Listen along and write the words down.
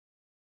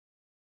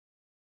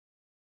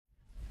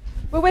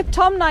We're with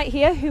Tom Knight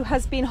here, who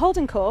has been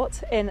holding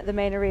court in the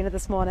main arena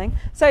this morning.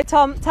 So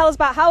Tom, tell us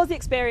about how was the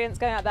experience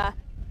going out there?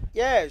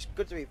 Yeah, it's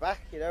good to be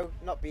back, you know,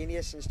 not been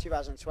here since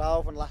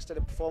 2012 when last did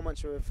a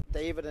performance with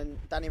David and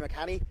Danny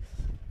McCanny.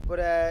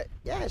 But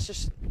yeah, it's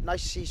just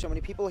nice to see so many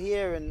people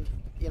here and,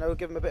 you know,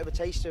 give them a bit of a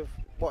taste of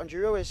what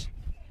enduro is.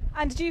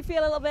 And did you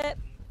feel a little bit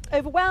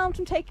overwhelmed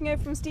from taking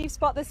over from Steve's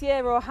spot this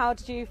year, or how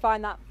did you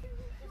find that?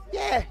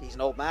 Yeah, he's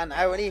an old man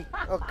now, isn't he?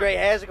 Oh, grey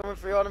hairs are coming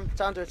through on him,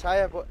 time to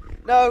retire. But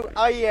no,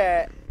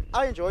 I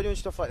enjoy doing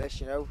stuff like this,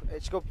 you know.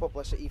 It's good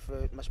publicity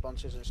for my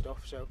sponsors and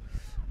stuff. So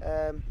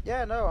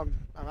yeah, no,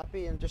 I'm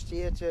happy and just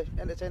here to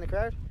entertain the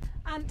crowd.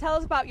 And tell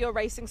us about your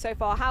racing so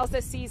far. How's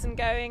this season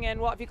going and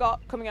what have you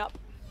got coming up?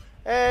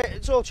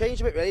 It's all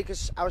changed a bit really,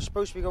 because I was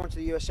supposed to be going to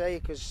the USA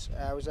because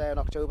I was there in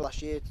October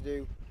last year to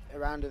do a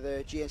round of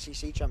the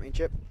GNCC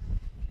Championship.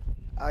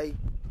 I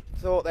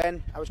thought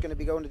then I was going to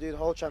be going to do the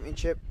whole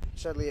championship.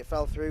 Sadly it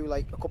fell through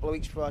like a couple of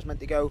weeks before I was meant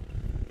to go,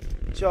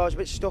 so I was a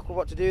bit stuck with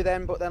what to do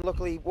then. But then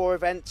luckily War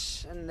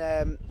Events and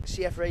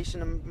CF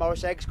Racing and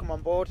Morris Eggs come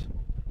on board,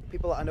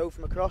 people that I know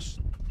from across,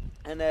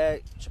 and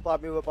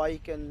supplied me with a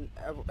bike and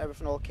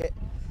everything, all kit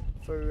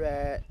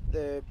for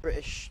the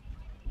British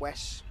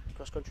West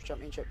Cross Country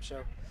Championship.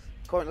 So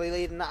currently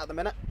leading that at the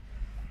minute,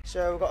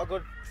 so we've got a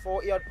good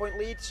 40 odd point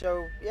lead.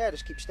 So yeah,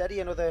 just keep steady,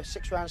 another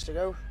 6 rounds to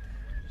go,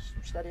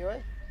 just steady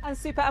away. And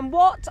super. And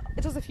what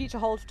does the future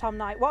hold for Tom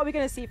Knight? What are we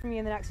going to see from you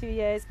in the next few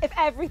years if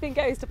everything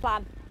goes to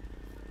plan?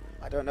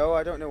 I don't know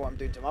what I'm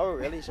doing tomorrow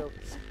really. So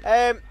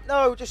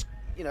no, just,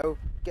 you know,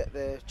 get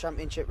the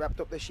championship wrapped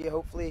up this year,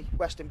 hopefully.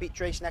 Western Beach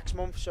race next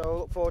month, so I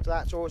look forward to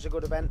that. It's always a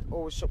good event,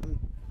 always something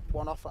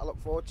one-off that I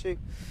look forward to.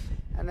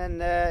 And then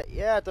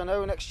yeah, I don't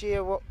know, next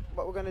year what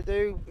we're going to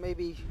do,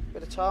 maybe a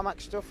bit of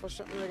tarmac stuff or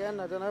something again,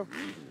 I don't know.